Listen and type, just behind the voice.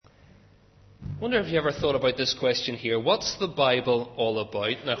wonder if you ever thought about this question here. What's the Bible all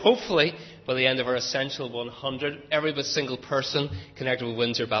about? Now, hopefully, by the end of our Essential 100, every single person connected with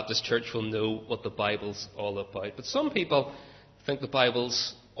Windsor Baptist Church will know what the Bible's all about. But some people think the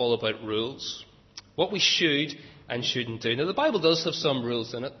Bible's all about rules, what we should and shouldn't do. Now, the Bible does have some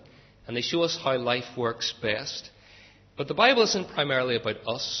rules in it, and they show us how life works best. But the Bible isn't primarily about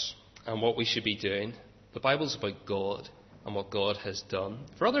us and what we should be doing. The Bible's about God and what God has done.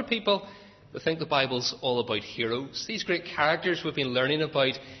 For other people, they think the Bible's all about heroes. These great characters we've been learning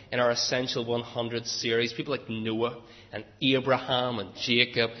about in our Essential 100 series. People like Noah and Abraham and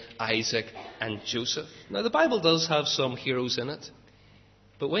Jacob, Isaac and Joseph. Now, the Bible does have some heroes in it.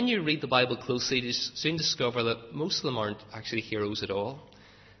 But when you read the Bible closely, you soon discover that most of them aren't actually heroes at all.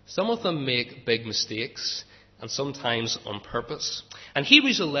 Some of them make big mistakes, and sometimes on purpose. And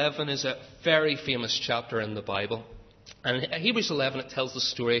Hebrews 11 is a very famous chapter in the Bible. And in Hebrews 11, it tells the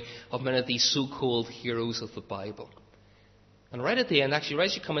story of many of these so-called heroes of the Bible. And right at the end, actually, right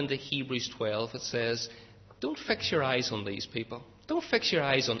as you come into Hebrews 12, it says, don't fix your eyes on these people. Don't fix your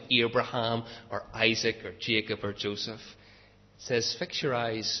eyes on Abraham or Isaac or Jacob or Joseph. It says, fix your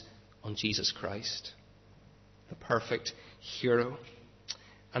eyes on Jesus Christ, the perfect hero.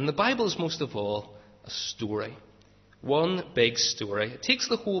 And the Bible is most of all a story. One big story. It takes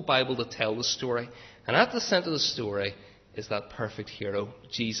the whole Bible to tell the story. And at the centre of the story is that perfect hero,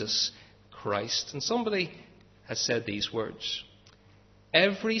 Jesus Christ. And somebody has said these words: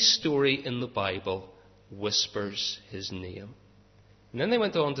 every story in the Bible whispers his name. And then they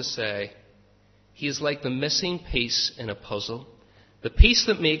went on to say, he is like the missing piece in a puzzle, the piece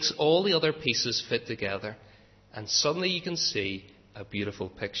that makes all the other pieces fit together. And suddenly you can see a beautiful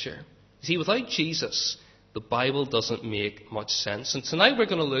picture. You see, without Jesus, the Bible doesn't make much sense. And tonight we're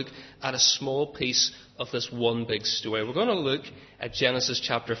going to look at a small piece of this one big story. We're going to look at Genesis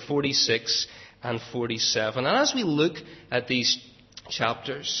chapter 46 and 47. And as we look at these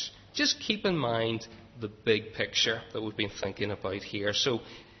chapters, just keep in mind the big picture that we've been thinking about here. So,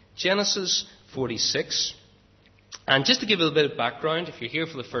 Genesis 46. And just to give you a bit of background, if you're here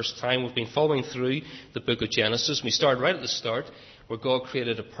for the first time, we've been following through the book of Genesis. We started right at the start, where God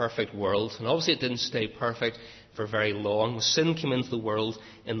created a perfect world. And obviously it didn't stay perfect for very long. Sin came into the world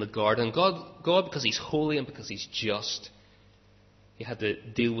in the garden. God, because he's holy and because he's just, he had to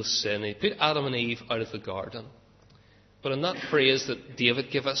deal with sin. He put Adam and Eve out of the garden. But in that phrase that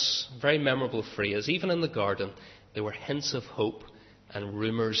David gave us, a very memorable phrase, even in the garden, there were hints of hope and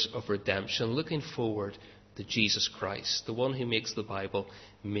rumours of redemption, looking forward to Jesus Christ, the one who makes the Bible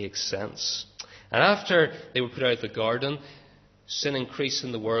make sense. And after they were put out of the garden, sin increased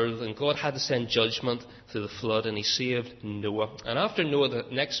in the world, and God had to send judgment through the flood, and he saved Noah. And after Noah, the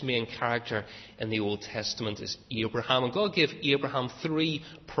next main character in the Old Testament is Abraham. And God gave Abraham 3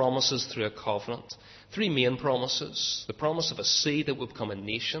 promises through a covenant. 3 main promises. The promise of a seed that would become a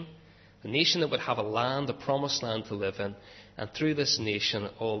nation that would have a land, a promised land to live in. And through this nation,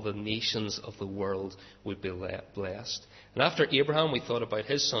 all the nations of the world would be blessed. And after Abraham, we thought about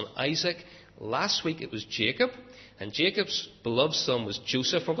his son Isaac. Last week it was Jacob. And Jacob's beloved son was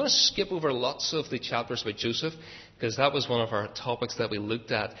Joseph. We're going to skip over lots of the chapters about Joseph, because that was one of our topics that we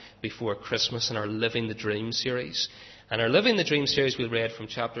looked at before Christmas in our Living the Dream series. And our Living the Dream series we read from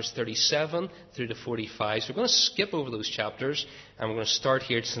chapters 37 through to 45. So we're going to skip over those chapters, and we're going to start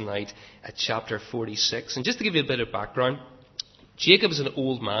here tonight at chapter 46. And just to give you a bit of background, Jacob is an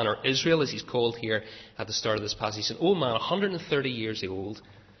old man, or Israel as he's called here at the start of this passage. He's an old man, 130 years old.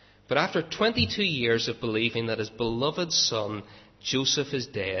 But after 22 years of believing that his beloved son Joseph is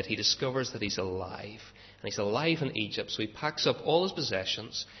dead, he discovers that he's alive. And he's alive in Egypt. So he packs up all his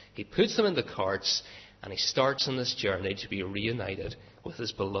possessions, he puts them into carts, and he starts on this journey to be reunited with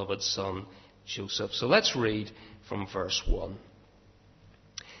his beloved son Joseph. So let's read from verse 1.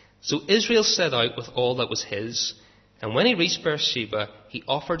 So Israel set out with all that was his. And when he reached Beersheba, he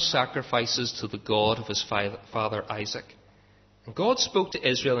offered sacrifices to the God of his father Isaac. And God spoke to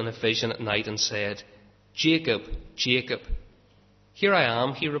Israel in a vision at night and said, Jacob, Jacob. Here I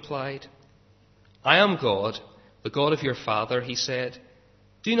am, he replied. I am God, the God of your father, he said.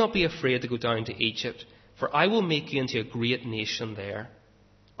 Do not be afraid to go down to Egypt, for I will make you into a great nation there.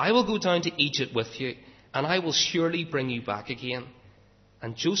 I will go down to Egypt with you, and I will surely bring you back again.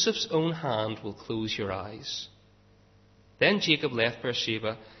 And Joseph's own hand will close your eyes. Then Jacob left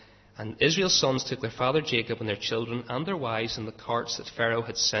Beersheba, and Israel's sons took their father Jacob and their children and their wives in the carts that Pharaoh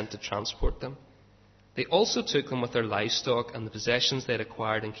had sent to transport them. They also took them with their livestock and the possessions they had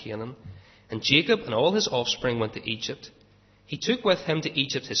acquired in Canaan. And Jacob and all his offspring went to Egypt. He took with him to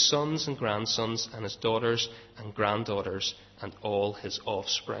Egypt his sons and grandsons and his daughters and granddaughters and all his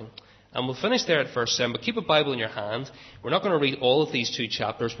offspring. And we'll finish there at verse 7, but keep a Bible in your hand. We're not going to read all of these 2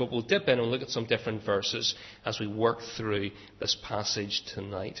 chapters, but we'll dip in and look at some different verses as we work through this passage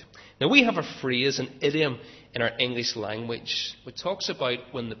tonight. Now, we have a phrase, an idiom in our English language, which talks about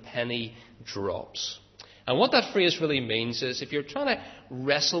when the penny drops. And what that phrase really means is if you're trying to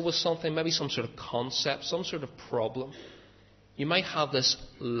wrestle with something, maybe some sort of concept, some sort of problem, you might have this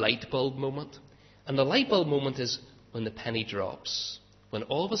light bulb moment. And the light bulb moment is when the penny drops. When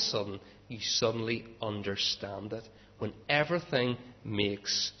all of a sudden you suddenly understand it. When everything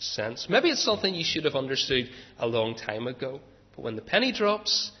makes sense. Maybe it's something you should have understood a long time ago. But when the penny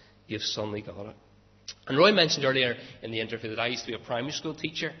drops, you've suddenly got it. And Roy mentioned earlier in the interview that I used to be a primary school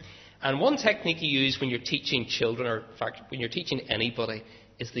teacher. And one technique you use when you're teaching children, or in fact when you're teaching anybody,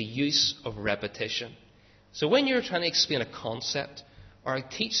 is the use of repetition. So when you're trying to explain a concept or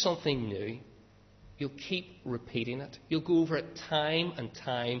teach something new, you'll keep repeating it. You'll go over it time and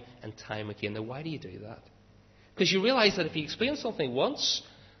time and time again. Now, why do you do that? Because you realise that if you explain something once,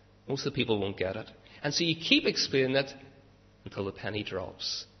 most of the people won't get it. And so you keep explaining it until the penny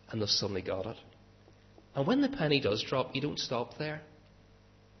drops and they've suddenly got it. And when the penny does drop, you don't stop there.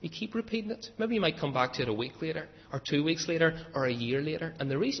 You keep repeating it. Maybe you might come back to it a week later, or 2 weeks later, or a year later.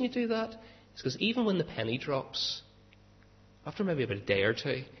 And the reason you do that is because even when the penny drops, after maybe about a day or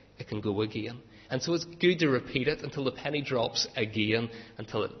two, it can go again. And so it's good to repeat it until the penny drops again,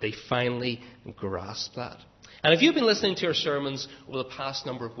 until they finally grasp that. And if you've been listening to our sermons over the past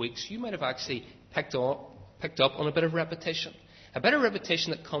number of weeks, you might have actually picked up on a bit of repetition. A bit of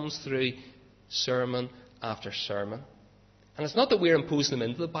repetition that comes through sermon after sermon. And it's not that we're imposing them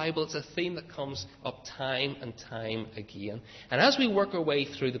into the Bible, it's a theme that comes up time and time again. And as we work our way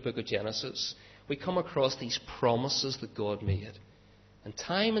through the book of Genesis, we come across these promises that God made. And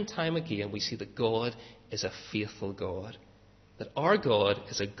time again, we see that God is a faithful God. That our God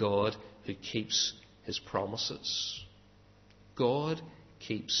is a God who keeps his promises. God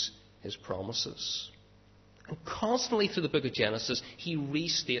keeps his promises. And constantly through the book of Genesis, he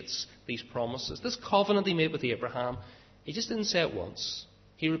restates these promises. This covenant he made with Abraham, he just didn't say it once.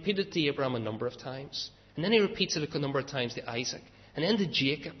 He repeated it to Abraham a number of times. And then he repeats it a number of times to Isaac. And then to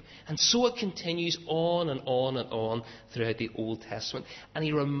Jacob. And so it continues on and on and on throughout the Old Testament. And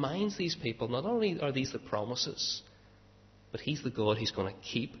he reminds these people, not only are these the promises, but he's the God who's going to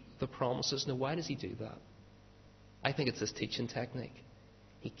keep the promises. Now, why does he do that? I think it's this teaching technique.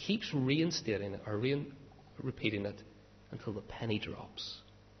 He keeps reinstating it, or repeating it, until the penny drops.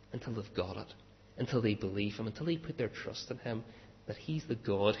 Until they've got it. Until they believe him. Until they put their trust in him. That he's the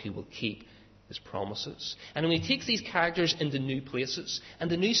God who will keep his promises. And when he takes these characters into new places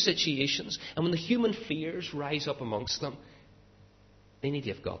and the new situations, and when the human fears rise up amongst them, they need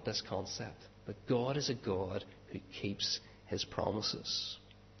to have got this concept that God is a God who keeps his promises.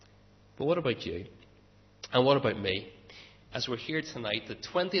 But what about you? And what about me? As we're here tonight, the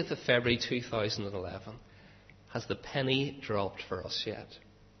 20th of February 2011, has the penny dropped for us yet?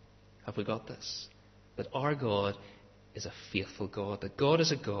 Have we got this? That our God is a faithful God. That God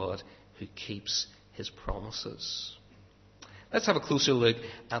is a God who keeps his promises. Let's have a closer look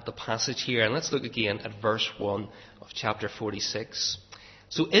at the passage here, and let's look again at verse 1 of chapter 46.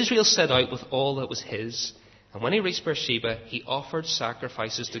 So Israel set out with all that was his, and when he reached Beersheba, he offered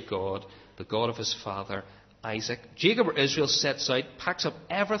sacrifices to God, the God of his father Isaac. Jacob, or Israel, sets out, packs up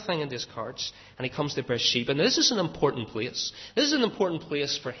everything in his carts, and he comes to Beersheba. Now, this is an important place. This is an important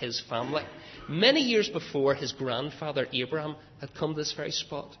place for his family. Many years before, his grandfather Abraham had come to this very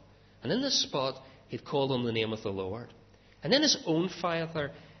spot. And in this spot, he'd called on the name of the Lord. And then his own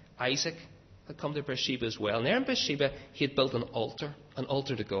father, Isaac, had come to Beersheba as well. And there in Beersheba, he had built an altar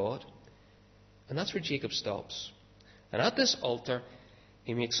to God. And that's where Jacob stops. And at this altar,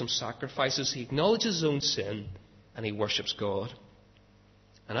 he makes some sacrifices. He acknowledges his own sin, and he worships God.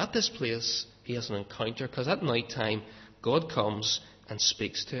 And at this place, he has an encounter, because at night time, God comes and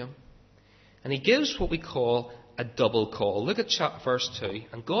speaks to him. And he gives what we call a double call. Look at verse 2.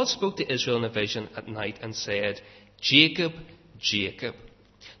 And God spoke to Israel in a vision at night and said, Jacob, Jacob.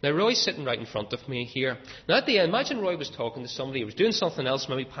 Now, Roy's sitting right in front of me here. Now, at the end, imagine Roy was talking to somebody who was doing something else,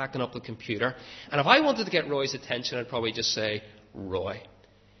 maybe packing up the computer. And if I wanted to get Roy's attention, I'd probably just say, Roy.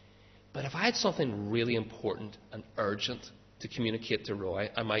 But if I had something really important and urgent to communicate to Roy,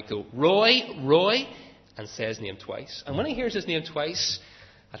 I might go, Roy, and say his name twice. And when he hears his name twice,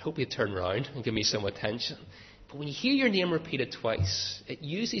 I'd hope he'd turn around and give me some attention. But when you hear your name repeated twice, it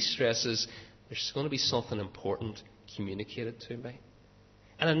usually stresses there's going to be something important communicated to me.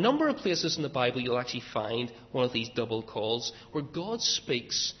 And a number of places in the Bible you'll actually find one of these double calls where God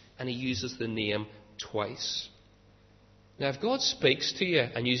speaks and he uses the name twice. Now, if God speaks to you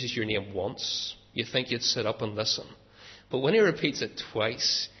and uses your name once, you think you'd sit up and listen. But when he repeats it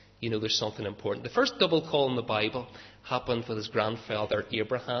twice, you know there's something important. The first double call in the Bible happened with his grandfather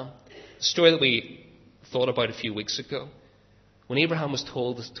Abraham. A story that we thought about a few weeks ago. When Abraham was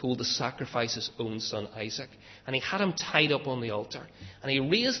told to sacrifice his own son Isaac, and he had him tied up on the altar, and he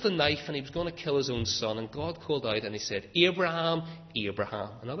raised the knife and he was going to kill his own son, and God called out and he said, Abraham,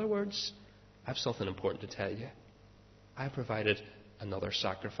 Abraham. In other words, I have something important to tell you. I provided another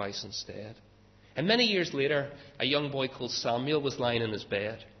sacrifice instead. And many years later, a young boy called Samuel was lying in his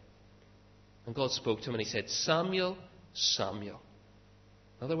bed. And God spoke to him and he said, Samuel, Samuel.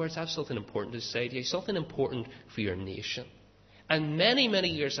 In other words, I have something important to say to you, something important for your nation. And many, many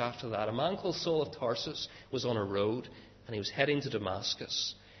years after that, a man called Saul of Tarsus was on a road and he was heading to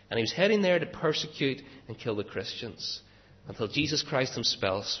Damascus. And he was heading there to persecute and kill the Christians. Until Jesus Christ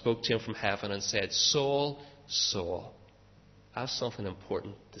himself spoke to him from heaven and said, Saul, Saul, I have something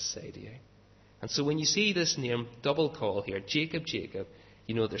important to say to you. And so when you see this name double call here, Jacob, Jacob,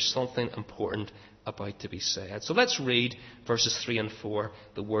 you know there's something important about to be said. So let's read verses 3 and 4,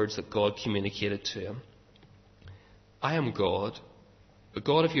 the words that God communicated to him. I am God, the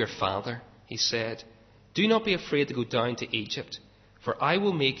God of your father, he said. Do not be afraid to go down to Egypt, for I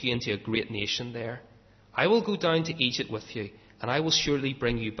will make you into a great nation there. I will go down to Egypt with you, and I will surely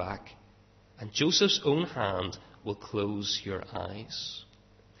bring you back. And Joseph's own hand will close your eyes.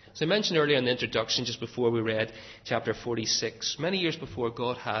 As I mentioned earlier in the introduction, just before we read chapter 46, many years before,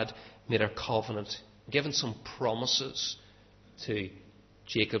 God had made a covenant, given some promises to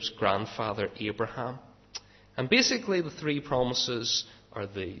Jacob's grandfather Abraham. And basically the three promises are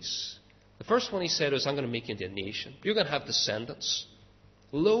these. The first one he said was, I'm going to make you into a nation. You're going to have descendants.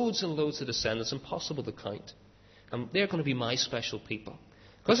 Loads and loads of descendants, impossible to count. And they're going to be my special people.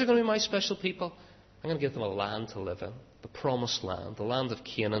 Because they're going to be my special people, I'm going to give them a land to live in, the promised land, the land of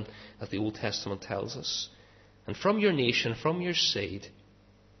Canaan, as the Old Testament tells us. And from your nation, from your seed,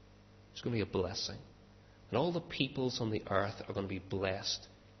 there's going to be a blessing. And all the peoples on the earth are going to be blessed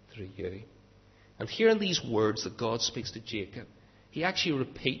through you. And here in these words that God speaks to Jacob, he actually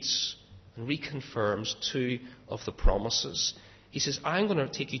repeats and reconfirms two of the promises. He says, I'm going to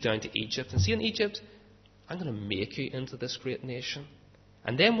take you down to Egypt. And see, in Egypt, I'm going to make you into this great nation.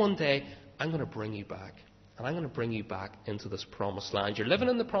 And then one day, I'm going to bring you back. And I'm going to bring you back into this promised land. You're living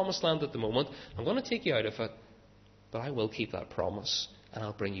in the promised land at the moment. I'm going to take you out of it. But I will keep that promise. And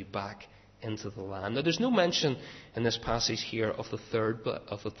I'll bring you back into the land. Now, there's no mention in this passage here of the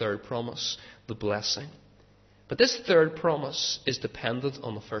third promise, the blessing. But this third promise is dependent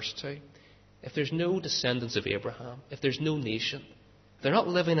on the first two. If there's no descendants of Abraham, if there's no nation, if they're not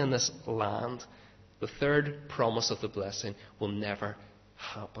living in this land, the third promise of the blessing will never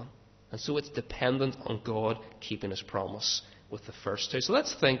happen. And so it's dependent on God keeping his promise with the first two. So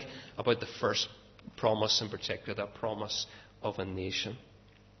let's think about the first promise in particular, that promise of a nation.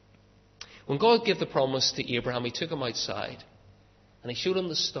 When God gave the promise to Abraham, he took him outside and he showed him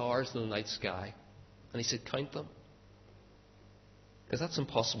the stars in the night sky. And he said, count them. Because that's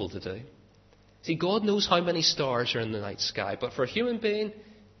impossible to do. See, God knows how many stars are in the night sky, but for a human being,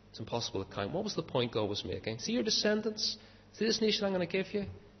 it's impossible to count. What was the point God was making? See your descendants? See this nation I'm going to give you?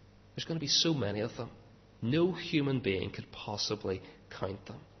 There's going to be so many of them. No human being could possibly count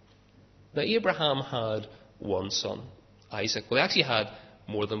them. Now, Abraham had one son, Isaac. Well, he actually had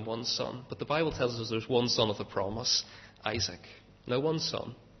more than one son, but the Bible tells us there's one son of the promise, Isaac. Now, one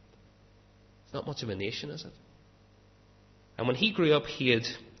son. It's not much of a nation, is it? And when he grew up, he had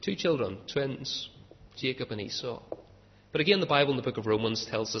two children, twins, Jacob and Esau. But again, the Bible in the book of Romans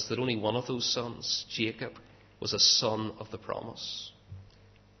tells us that only one of those sons, Jacob, was a son of the promise.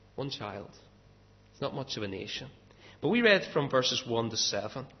 One child. It's not much of a nation. But we read from verses 1 to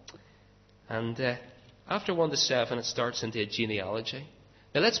 7. And after 1 to 7, it starts into a genealogy.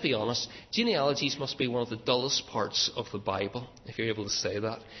 Now, let's be honest. Genealogies must be one of the dullest parts of the Bible, if you're able to say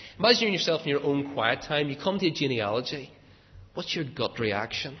that. Imagine yourself in your own quiet time. You come to a genealogy. What's your gut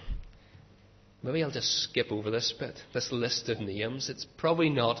reaction? Maybe I'll just skip over this bit, this list of names. It's probably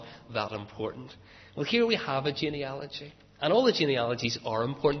not that important. Well, here we have a genealogy. And all the genealogies are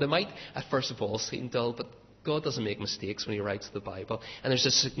important. They might, at first of all, seem dull, but God doesn't make mistakes when he writes the Bible. And there's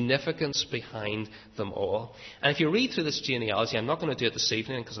a significance behind them all. And if you read through this genealogy, I'm not going to do it this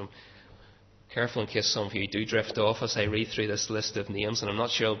evening because I'm careful in case some of you do drift off as I read through this list of names, and I'm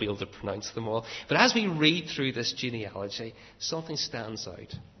not sure I'll be able to pronounce them all. But as we read through this genealogy, something stands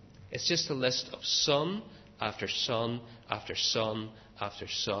out. It's just a list of son after son after son after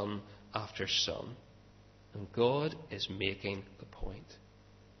son after son. And God is making the point.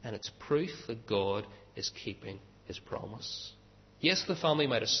 And it's proof that God is keeping his promise. Yes, the family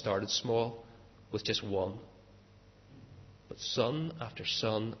might have started small with just one. But son after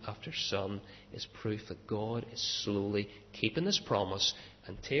son after son is proof that God is slowly keeping his promise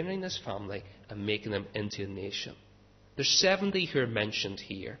and turning this family and making them into a nation. There's 70 who are mentioned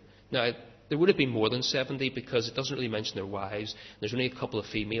here. Now, there would have been more than 70 because it doesn't really mention their wives. There's only a couple of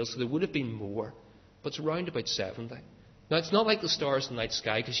females, so there would have been more. But it's around about 70. Now, it's not like the stars in the night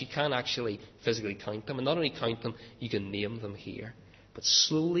sky because you can't actually physically count them. And not only count them, you can name them here. But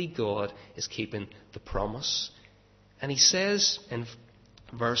slowly God is keeping the promise. And he says in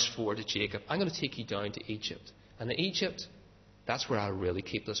verse 4 to Jacob, I'm going to take you down to Egypt. And in Egypt, that's where I'll really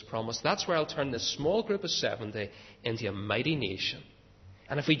keep this promise. That's where I'll turn this small group of 70 into a mighty nation.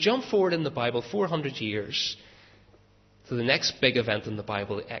 And if we jump forward in the Bible 400 years to the next big event in the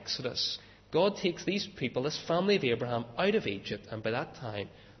Bible, the Exodus, God takes these people, this family of Abraham, out of Egypt. And by that time,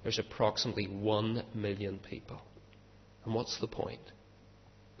 there's approximately 1 million people. And what's the point?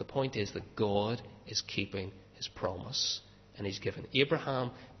 The point is that God is keeping his promise, and he's given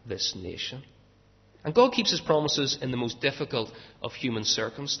Abraham this nation. And God keeps his promises in the most difficult of human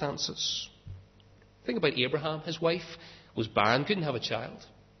circumstances. Think about Abraham. His wife was barren, couldn't have a child.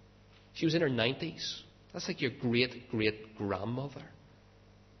 She was in her 90s. That's like your great-great-grandmother.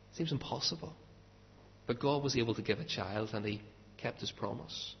 Seems impossible. But God was able to give a child, and he kept his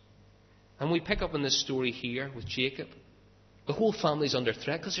promise. And we pick up in this story here with Jacob. The whole family's under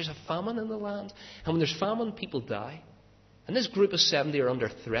threat because there's a famine in the land. And when there's famine, people die. And this group of 70 are under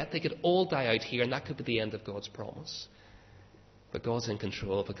threat. They could all die out here, and that could be the end of God's promise. But God's in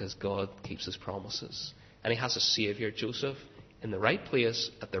control because God keeps his promises. And he has a Saviour, Joseph, in the right place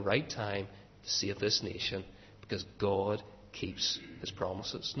at the right time to save this nation because God keeps his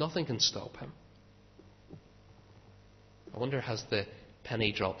promises. Nothing can stop him. I wonder, has the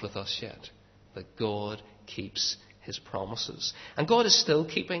penny dropped with us yet? That God keeps his promises. And God is still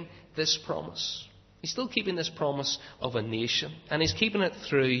keeping this promise. He's still keeping this promise of a nation. And he's keeping it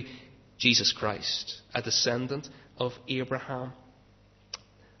through Jesus Christ, a descendant of Abraham.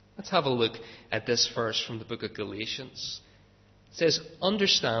 Let's have a look at this verse from the book of Galatians. It says,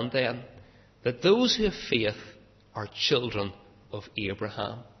 understand then that those who have faith are children of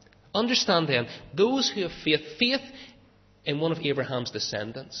Abraham. Understand then, those who have faith in one of Abraham's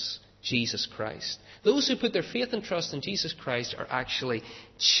descendants, Jesus Christ. Those who put their faith and trust in Jesus Christ are actually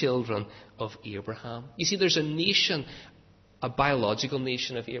children of Abraham. You see, there's a nation, a biological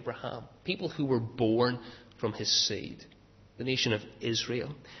nation of Abraham, people who were born from his seed, the nation of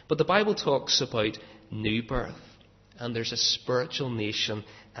Israel. But the Bible talks about new birth, and there's a spiritual nation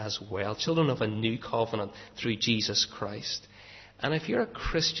as well, children of a new covenant through Jesus Christ. And if you're a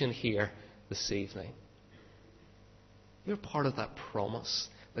Christian here this evening, you're part of that promise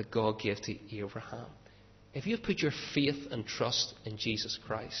that God gave to Abraham. If you've put your faith and trust in Jesus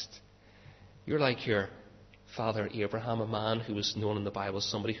Christ, you're like your father Abraham, a man who was known in the Bible as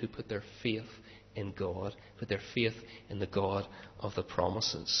somebody who put their faith in God, put their faith in the God of the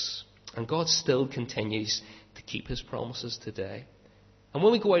promises. And God still continues to keep his promises today. And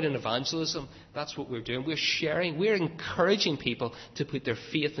when we go out in evangelism, that's what we're doing. We're sharing, we're encouraging people to put their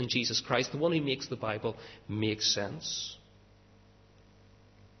faith in Jesus Christ, the one who makes the Bible make sense.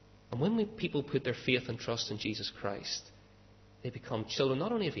 And when people put their faith and trust in Jesus Christ, they become children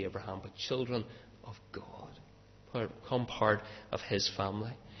not only of Abraham, but children of God, become part of his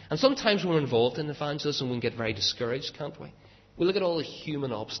family. And sometimes when we're involved in evangelism, we can get very discouraged, can't we? We look at all the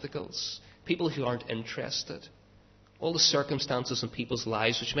human obstacles, people who aren't interested, all the circumstances in people's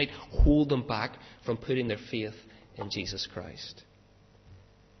lives which might hold them back from putting their faith in Jesus Christ.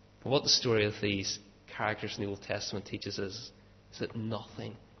 But what the story of these characters in the Old Testament teaches us is that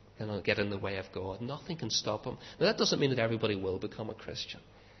nothing can get in the way of God. Nothing can stop him. Now, that doesn't mean that everybody will become a Christian.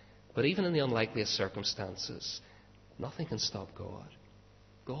 But even in the unlikeliest circumstances, nothing can stop God.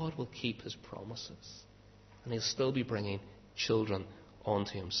 God will keep his promises. And he'll still be bringing children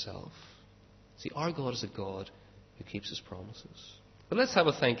onto himself. See, our God is a God who keeps his promises. But let's have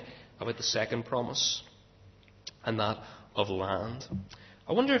a think about the second promise, and that of land.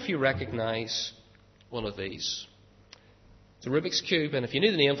 I wonder if you recognize one of these. It's a Rubik's Cube, and if you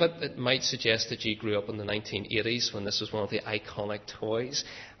knew the name of it, it might suggest that you grew up in the 1980s when this was one of the iconic toys.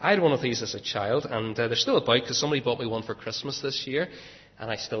 I had one of these as a child, and they're still about because somebody bought me one for Christmas this year,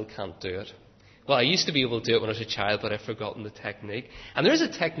 and I still can't do it. Well, I used to be able to do it when I was a child, but I've forgotten the technique. And there is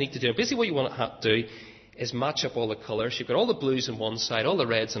a technique to do it. Basically what you want to do is match up all the colours. You've got all the blues on one side, all the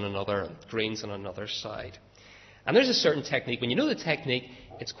reds on another, and greens on another side. And there's a certain technique. When you know the technique,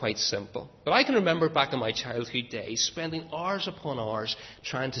 it's quite simple. But I can remember back in my childhood days spending hours upon hours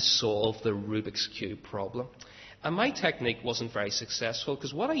trying to solve the Rubik's Cube problem. And my technique wasn't very successful,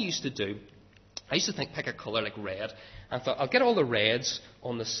 because what I used to do, I used to pick a colour like red, and thought, I'll get all the reds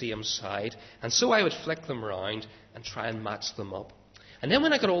on the same side, and so I would flick them around and try and match them up. And then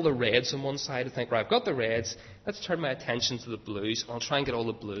when I got all the reds on one side, I'd think, right, I've got the reds, let's turn my attention to the blues, and I'll try and get all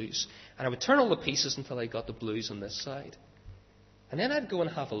the blues. And I would turn all the pieces until I got the blues on this side. And then I'd go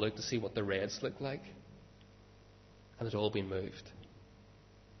and have a look to see what the reds looked like. And it had all been moved.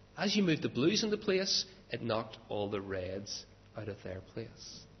 As you moved the blues into place, it knocked all the reds out of their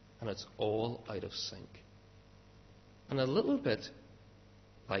place. And it's all out of sync. And a little bit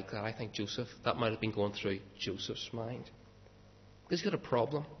like that, I think that might have been going through Joseph's mind. He's got a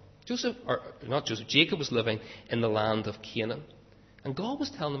problem. Jacob was living in the land of Canaan. And God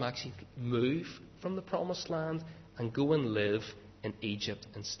was telling him actually move from the promised land and go and live in Egypt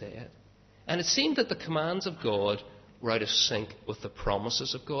instead. And it seemed that the commands of God were out of sync with the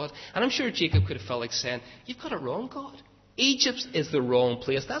promises of God. And I'm sure Jacob could have felt like saying, you've got it wrong, God. Egypt is the wrong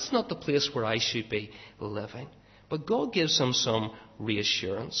place. That's not the place where I should be living. But God gives him some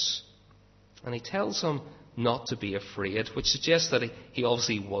reassurance. And he tells him not to be afraid, which suggests that he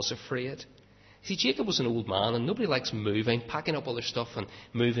obviously was afraid. See, Jacob was an old man, and nobody likes moving, packing up all their stuff and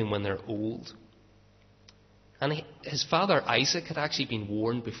moving when they're old. And his father Isaac had actually been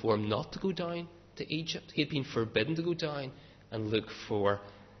warned before him not to go down to Egypt. He had been forbidden to go down and look for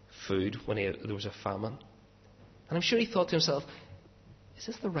food when there was a famine. And I'm sure he thought to himself, is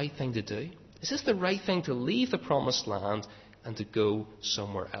this the right thing to do? Is this the right thing to leave the promised land and to go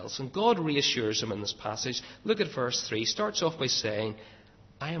somewhere else? And God reassures him in this passage. Look at verse 3. He starts off by saying,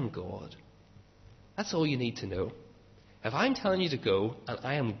 I am God. That's all you need to know. If I'm telling you to go and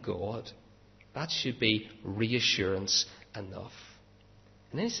I am God, that should be reassurance enough.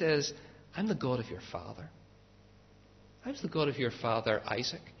 And then he says, I'm the God of your father. I was the God of your father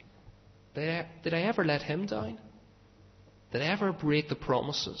Isaac. Did I ever let him down? Did I ever break the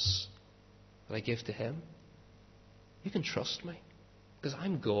promises that I give to him? You can trust me, because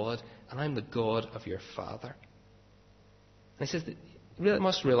I'm God and I'm the God of your father. And he says, you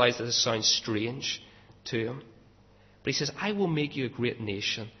must realize that this sounds strange to him. But he says, I will make you a great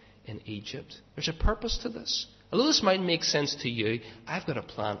nation in Egypt. There's a purpose to this. Although this might make sense to you, I've got a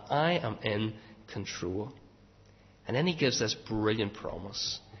plan. I am in control. And then he gives this brilliant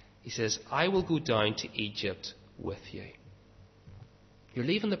promise. He says, I will go down to Egypt with you. You're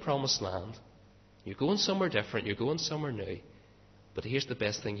leaving the promised land. You're going somewhere different. You're going somewhere new. But here's the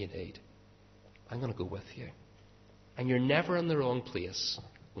best thing you need. I'm going to go with you. And you're never in the wrong place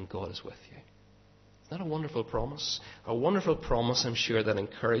when God is with you. Isn't that a wonderful promise? A wonderful promise, I'm sure, that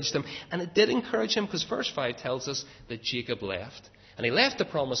encouraged him. And it did encourage him, because verse 5 tells us that Jacob left. And he left the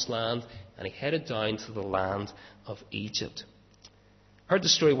promised land and he headed down to the land of Egypt. I heard the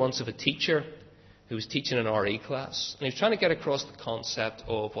story once of a teacher who was teaching an RE class. And he was trying to get across the concept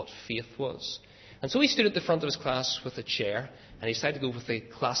of what faith was. And so he stood at the front of his class with a chair, and he decided to go with a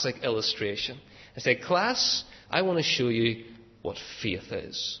classic illustration. He said, class, I want to show you what faith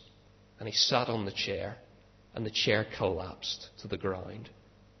is. And he sat on the chair, and the chair collapsed to the ground.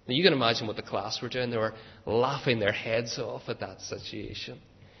 Now you can imagine what the class were doing. They were laughing their heads off at that situation.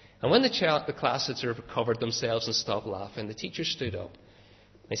 And when the class had sort of recovered themselves and stopped laughing, the teacher stood up.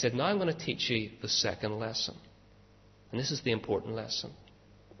 And he said, now I'm going to teach you the second lesson. And this is the important lesson.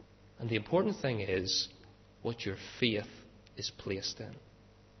 And the important thing is what your faith is placed in.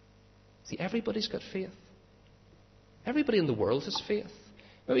 See, everybody's got faith. Everybody in the world has faith.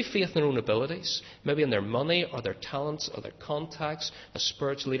 Maybe faith in their own abilities, maybe in their money or their talents or their contacts, a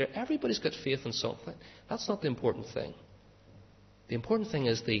spiritual leader. Everybody's got faith in something. That's not the important thing. The important thing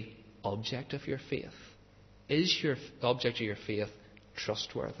is the object of your faith. Is your object of your faith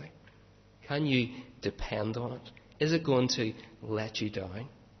trustworthy? Can you depend on it? Is it going to let you down?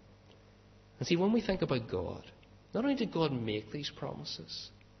 And see, when we think about God, not only did God make these promises,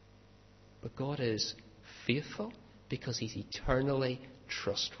 but God is faithful because he's eternally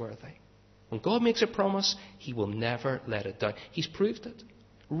trustworthy. When God makes a promise, he will never let it down. He's proved it.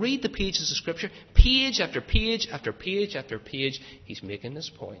 Read the pages of Scripture, page after page after page after page. He's making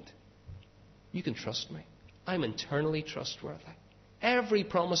this point. You can trust me. I'm eternally trustworthy. Every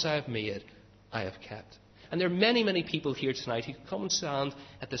promise I have made, I have kept. And there are many, many people here tonight who could come and stand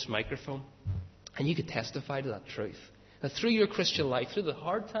at this microphone, and you could testify to that truth. That through your Christian life, through the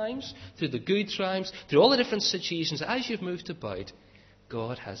hard times, through the good times, through all the different situations, as you've moved about,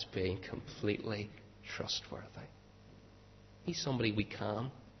 God has been completely trustworthy. He's somebody we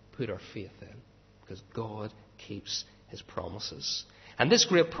can put our faith in, because God keeps his promises. And this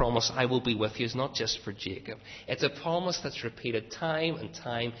great promise, I will be with you, is not just for Jacob. It's a promise that's repeated time and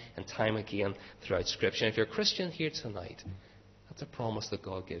time and time again throughout Scripture. And if you're a Christian here tonight, that's a promise that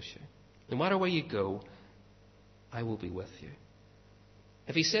God gives you. No matter where you go, I will be with you.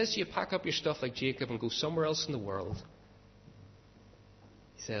 If he says to you, pack up your stuff like Jacob and go somewhere else in the world,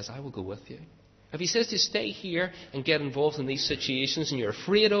 he says, I will go with you. If he says to you, stay here and get involved in these situations and you're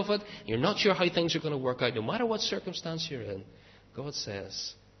afraid of it, and you're not sure how things are going to work out, no matter what circumstance you're in, God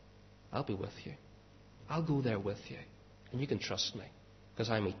says, I'll be with you. I'll go there with you. And you can trust me, because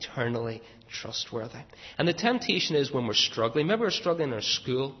I'm eternally trustworthy. And the temptation is when we're struggling. Maybe we're struggling in our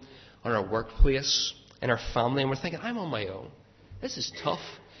school, on our workplace, in our family, and we're thinking, I'm on my own. This is tough.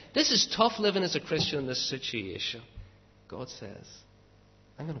 This is tough living as a Christian in this situation. God says,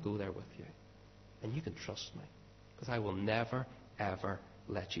 I'm going to go there with you. And you can trust me, because I will never, ever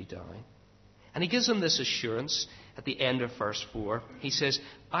let you down. And he gives them this assurance at the end of verse 4. He says,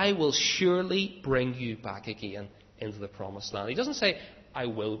 I will surely bring you back again into the promised land. He doesn't say, I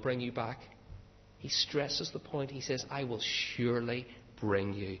will bring you back. He stresses the point. He says, I will surely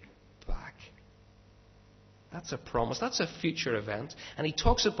bring you back. That's a promise. That's a future event. And he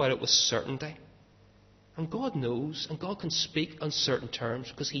talks about it with certainty. And God knows, and God can speak on certain terms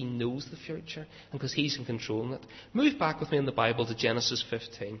because he knows the future and because he's in control of it. Move back with me in the Bible to Genesis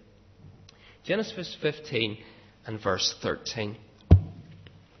 15. Genesis 15 and verse 13.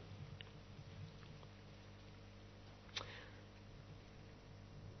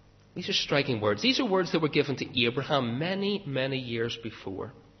 These are striking words. These are words that were given to Abraham many, many years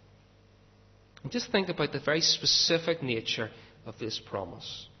before. And just think about the very specific nature of this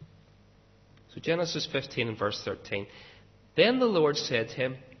promise. So Genesis 15 and verse 13. Then the Lord said to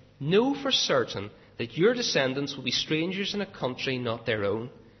him, know for certain that your descendants will be strangers in a country not their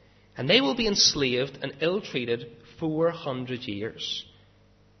own, and they will be enslaved and ill-treated 400 years.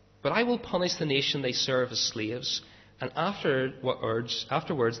 But I will punish the nation they serve as slaves, and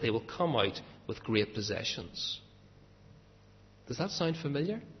afterwards they will come out with great possessions. Does that sound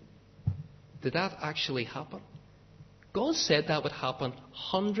familiar? Did that actually happen? God said that would happen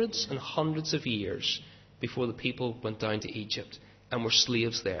hundreds and hundreds of years before the people went down to Egypt and were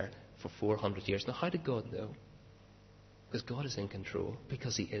slaves there for 400 years. Now, how did God know? Because God is in control,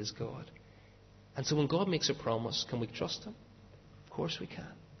 because he is God. And so when God makes a promise, can we trust him? Of course we can,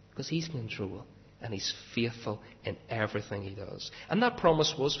 because he's in control and he's faithful in everything he does. And that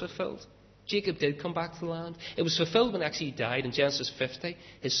promise was fulfilled. Jacob did come back to the land. It was fulfilled when actually he died in Genesis 50.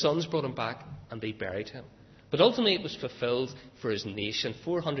 His sons brought him back and they buried him. But ultimately it was fulfilled for his nation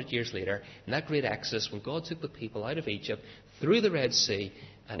 400 years later in that great exodus when God took the people out of Egypt, through the Red Sea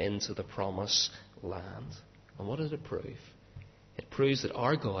and into the promised land. And what did it prove? It proves that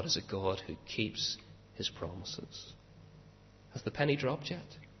our God is a God who keeps his promises. Has the penny dropped yet?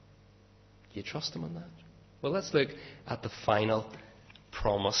 Do you trust him on that? Well, let's look at the final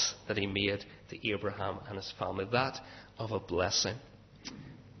promise that he made to Abraham and his family, that of a blessing.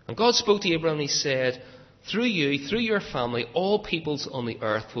 And God spoke to Abraham and he said, through you, through your family, all peoples on the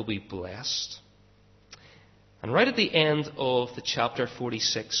earth will be blessed. And right at the end of the chapter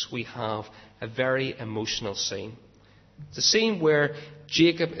 46, we have a very emotional scene. It's a scene where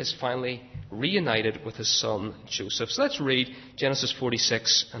Jacob is finally reunited with his son Joseph. So let's read Genesis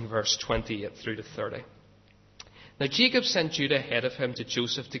 46 and verse 28 through to 30. Now Jacob sent Judah ahead of him to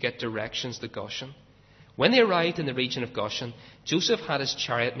Joseph to get directions to Goshen. When they arrived in the region of Goshen, Joseph had his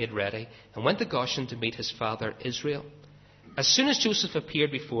chariot made ready and went to Goshen to meet his father Israel. As soon as Joseph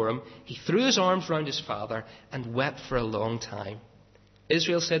appeared before him, he threw his arms round his father and wept for a long time.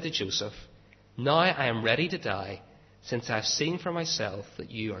 Israel said to Joseph, now I am ready to die, since I have seen for myself that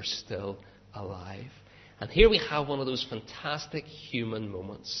you are still alive. And here we have one of those fantastic human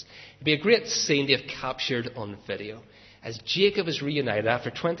moments. It'd be a great scene to have captured on video, as Jacob is reunited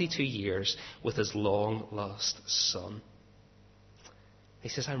after 22 years with his long-lost son. He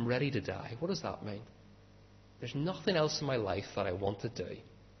says, I'm ready to die. What does that mean? There's nothing else in my life that I want to do.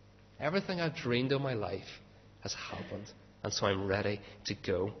 Everything I've dreamed of my life has happened, and so I'm ready to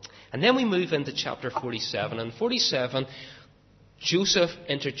go. And then we move into chapter 47. And 47, Joseph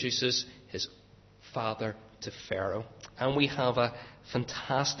introduces his father to Pharaoh. And we have a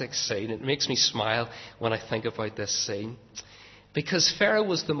fantastic scene. It makes me smile when I think about this scene. Because Pharaoh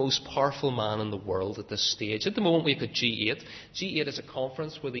was the most powerful man in the world at this stage. At the moment we have got G8. G8 is a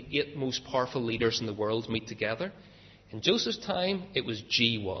conference where the 8 most powerful leaders in the world meet together. In Joseph's time, it was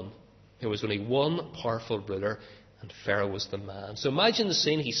G1. There was only one powerful ruler, and Pharaoh was the man. So imagine the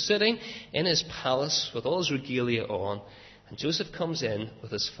scene. He's sitting in his palace with all his regalia on, and Joseph comes in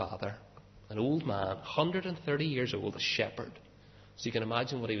with his father, an old man, 130 years old, a shepherd, So you can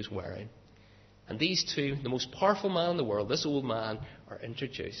imagine what he was wearing. And these two, the most powerful man in the world, this old man, are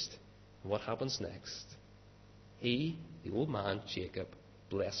introduced. And what happens next? He, the old man, Jacob,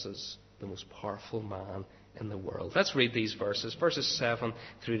 blesses the most powerful man in the world. Let's read these verses 7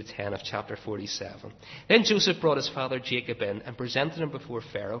 through to 10 of chapter 47. Then Joseph brought his father Jacob in and presented him before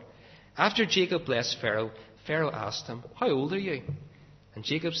Pharaoh. After Jacob blessed Pharaoh, Pharaoh asked him, "How old are you?" And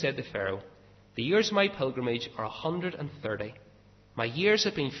Jacob said to Pharaoh, "The years of my pilgrimage are 130. My years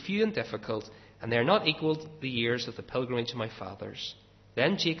have been few and difficult, and they are not equal to the years of the pilgrimage of my fathers."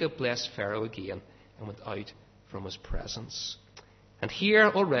 Then Jacob blessed Pharaoh again and went out from his presence. And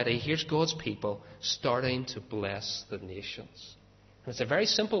here's God's people starting to bless the nations. And it's a very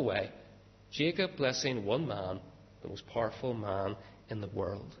simple way. Jacob blessing one man, the most powerful man in the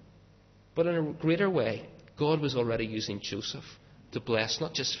world. But in a greater way, God was already using Joseph to bless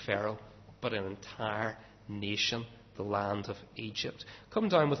not just Pharaoh, but an entire nation, the land of Egypt. Come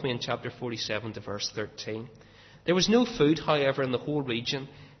down with me in chapter 47 to verse 13. There was no food, however, in the whole region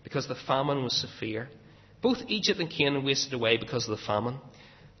because the famine was severe. Both Egypt and Canaan wasted away because of the famine.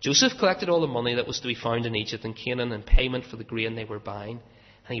 Joseph collected all the money that was to be found in Egypt and Canaan in payment for the grain they were buying,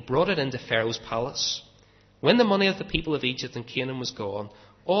 and he brought it into Pharaoh's palace. When the money of the people of Egypt and Canaan was gone,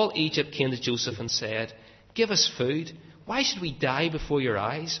 all Egypt came to Joseph and said, "Give us food. Why should we die before your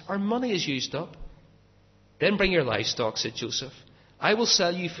eyes? Our money is used up." "Then bring your livestock," said Joseph. "I will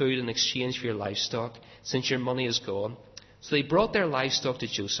sell you food in exchange for your livestock, since your money is gone." So they brought their livestock to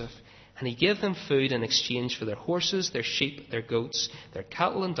Joseph, and he gave them food in exchange for their horses, their sheep, their goats, their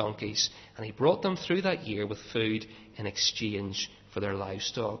cattle and donkeys, and he brought them through that year with food in exchange for their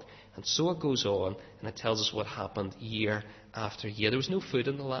livestock. And so it goes on, and it tells us what happened year after year. There was no food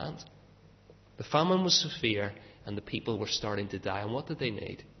in the land. The famine was severe, and the people were starting to die. And what did they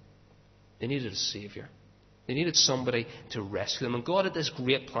need? They needed a saviour. They needed somebody to rescue them. And God had this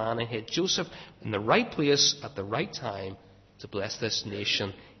great plan, and he had Joseph in the right place at the right time to bless this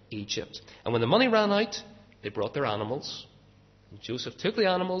nation, Egypt. And when the money ran out, they brought their animals. And Joseph took the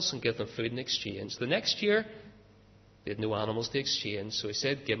animals and gave them food in exchange. The next year, they had no animals to exchange, so he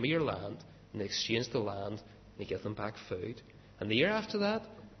said, "Give me your land." And they exchanged the land, and he gave them back food. And the year after that,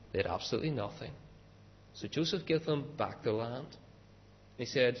 they had absolutely nothing. So Joseph gave them back the land. He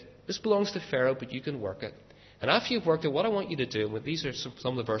said, "This belongs to Pharaoh, but you can work it. And after you've worked it, what I want you to do," and these are some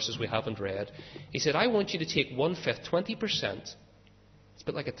of the verses we haven't read, he said, "I want you to take 1/5, 20%. It's a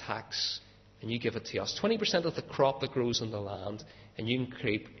bit like a tax, and you give it to us. 20% of the crop that grows on the land, and you can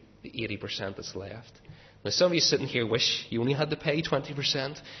keep the 80% that's left." Now, some of you sitting here wish you only had to pay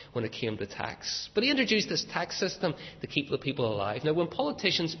 20% when it came to tax. But he introduced this tax system to keep the people alive. Now, when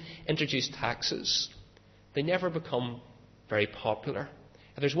politicians introduce taxes, they never become very popular.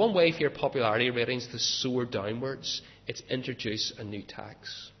 If there's one way for your popularity ratings to soar downwards, it's introduce a new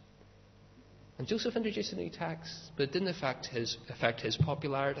tax. And Joseph introduced a new tax, but it didn't affect his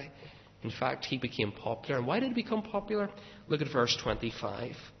popularity. In fact, he became popular. And why did he become popular? Look at verse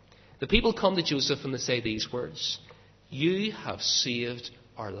 25. The people come to Joseph and they say these words, "You have saved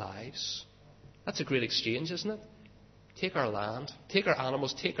our lives." That's a great exchange, isn't it? Take our land, take our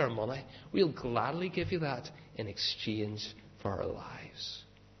animals, take our money. We'll gladly give you that in exchange for our lives.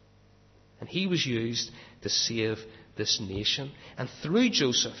 And he was used to save this nation. And through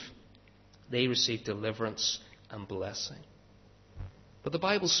Joseph, they received deliverance and blessing. But the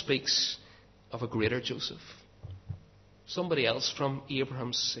Bible speaks of a greater Joseph. Somebody else from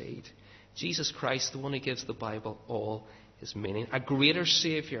Abraham's seed. Jesus Christ, the one who gives the Bible all his meaning. A greater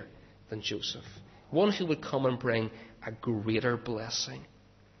Saviour than Joseph. One who would come and bring a greater blessing.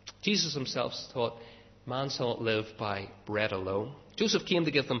 Jesus himself taught, man shall not live by bread alone. Joseph came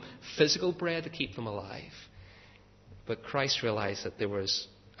to give them physical bread to keep them alive. But Christ realized that there was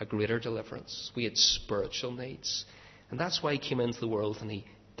a greater deliverance. We had spiritual needs. And that's why he came into the world and he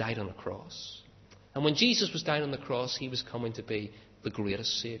died on a cross. And when Jesus was dying on the cross, he was coming to be the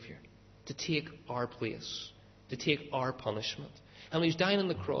greatest Saviour, to take our place, to take our punishment. And when he was dying on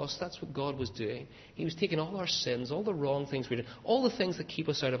the cross, that's what God was doing. He was taking all our sins, all the wrong things we did, all the things that keep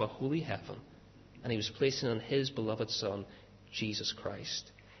us out of a holy heaven, and he was placing on his beloved Son, Jesus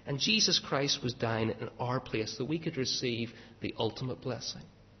Christ. And Jesus Christ was dying in our place so we could receive the ultimate blessing.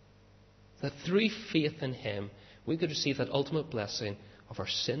 That through faith in him, we could receive that ultimate blessing of our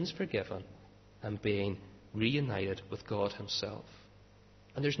sins forgiven and being reunited with God himself.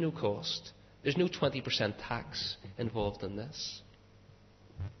 And there's no cost. There's no 20% tax involved in this.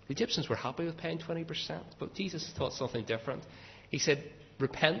 The Egyptians were happy with paying 20%, but Jesus taught something different. He said,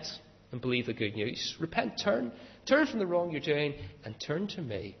 repent and believe the good news. Repent, turn from the wrong you're doing and turn to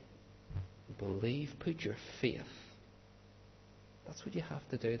me. Believe, put your faith That's what you have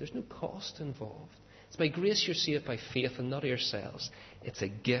to do. There's no cost involved. It's by grace you're saved by faith and not yourselves. It's a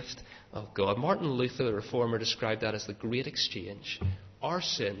gift of God. Martin Luther, the Reformer, described that as the great exchange. Our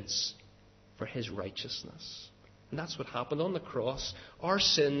sins for his righteousness. And that's what happened on the cross. Our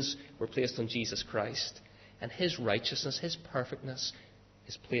sins were placed on Jesus Christ. And his righteousness, his perfectness,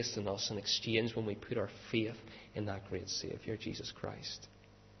 is placed in us in exchange when we put our faith in that great Saviour, Jesus Christ.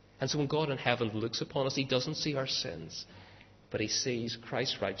 And so when God in heaven looks upon us, he doesn't see our sins, but he sees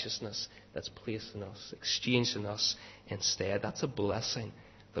Christ's righteousness that's placed in us, exchanged in us instead. That's a blessing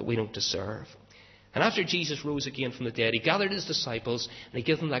that we don't deserve. And after Jesus rose again from the dead, he gathered his disciples and he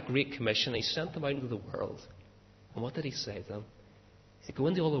gave them that great commission. He sent them out into the world. And what did he say to them? He said, go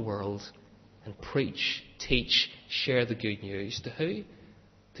into all the world and preach, teach, share the good news. To who?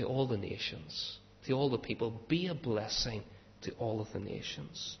 To all the nations, to all the people. Be a blessing to all of the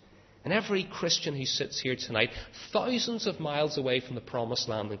nations. And every Christian who sits here tonight, thousands of miles away from the promised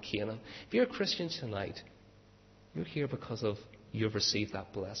land in Canaan, if you're a Christian tonight, you're here because of you've received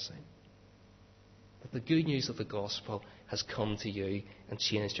that blessing. That the good news of the gospel has come to you and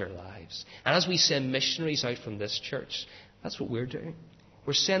changed your lives. And as we send missionaries out from this church, that's what we're doing.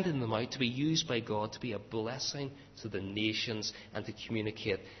 We're sending them out to be used by God to be a blessing to the nations and to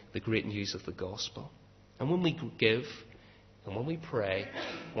communicate the great news of the gospel. And when we give, and when we pray,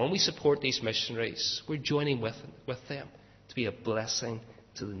 when we support these missionaries, we're joining with them to be a blessing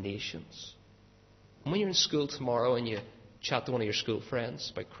to the nations. And when you're in school tomorrow and you chat to one of your school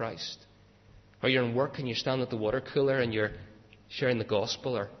friends about Christ, or you're in work and you stand at the water cooler and you're sharing the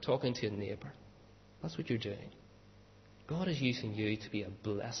gospel or talking to a neighbour, that's what you're doing. God is using you to be a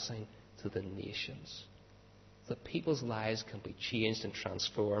blessing to the nations, so that people's lives can be changed and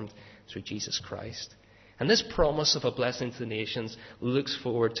transformed through Jesus Christ. And this promise of a blessing to the nations looks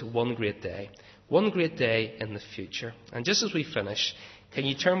forward to one great day in the future. And just as we finish, can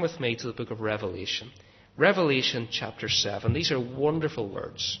you turn with me to the book of Revelation? Revelation chapter 7. These are wonderful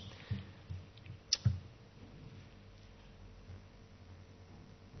words.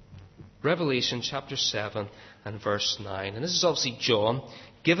 Revelation chapter 7 and verse 9. And this is obviously John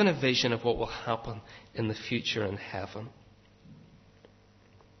given a vision of what will happen in the future in heaven.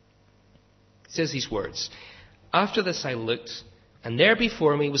 It says these words, after this I looked, and there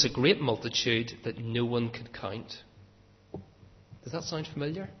before me was a great multitude that no one could count. Does that sound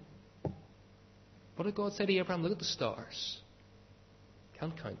familiar? What did God say to Abraham? Look at the stars.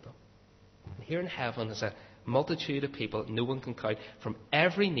 Can't count them. And here in heaven is a multitude of people that no one can count, from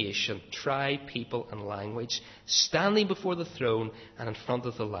every nation, tribe, people and language, standing before the throne and in front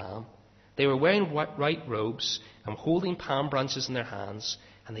of the Lamb. They were wearing white robes and holding palm branches in their hands,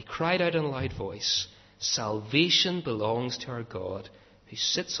 and they cried out in a loud voice, salvation belongs to our God who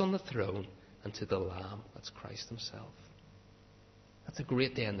sits on the throne and to the Lamb. That's Christ himself. That's a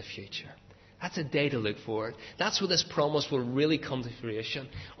great day in the future. That's a day to look forward. That's where this promise will really come to fruition.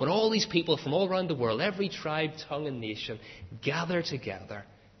 When all these people from all around the world, every tribe, tongue and nation, gather together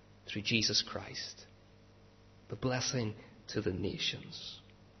through Jesus Christ. The blessing to the nations.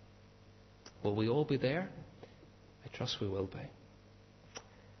 Will we all be there? I trust we will be.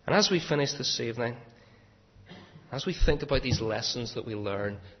 And as we finish this evening, as we think about these lessons that we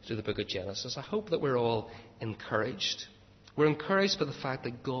learn through the book of Genesis, I hope that we're all encouraged. We're encouraged by the fact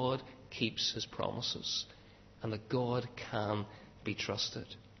that God keeps his promises and that God can be trusted.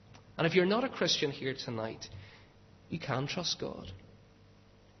 And if you're not a Christian here tonight, you can trust God.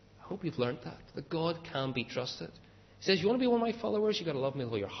 I hope you've learnt that God can be trusted. He says, you want to be one of my followers? You've got to love me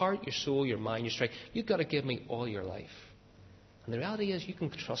with all your heart, your soul, your mind, your strength. You've got to give me all your life. And the reality is you can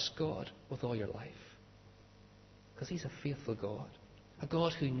trust God with all your life. Because he's a faithful God. A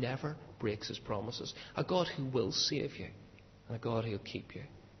God who never breaks his promises. A God who will save you. And a God who will keep you.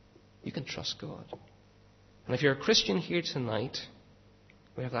 You can trust God. And if you're a Christian here tonight,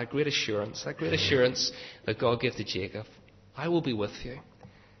 we have that great assurance that God gave to Jacob. I will be with you.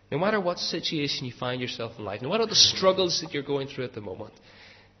 No matter what situation you find yourself in life, no matter the struggles that you're going through at the moment,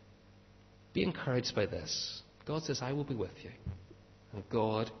 be encouraged by this. God says, I will be with you. And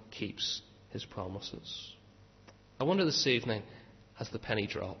God keeps his promises. I wonder this evening, has the penny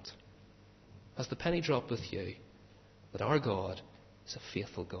dropped? Has the penny dropped with you that our God is a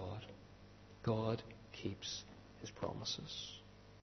faithful God? God keeps his promises.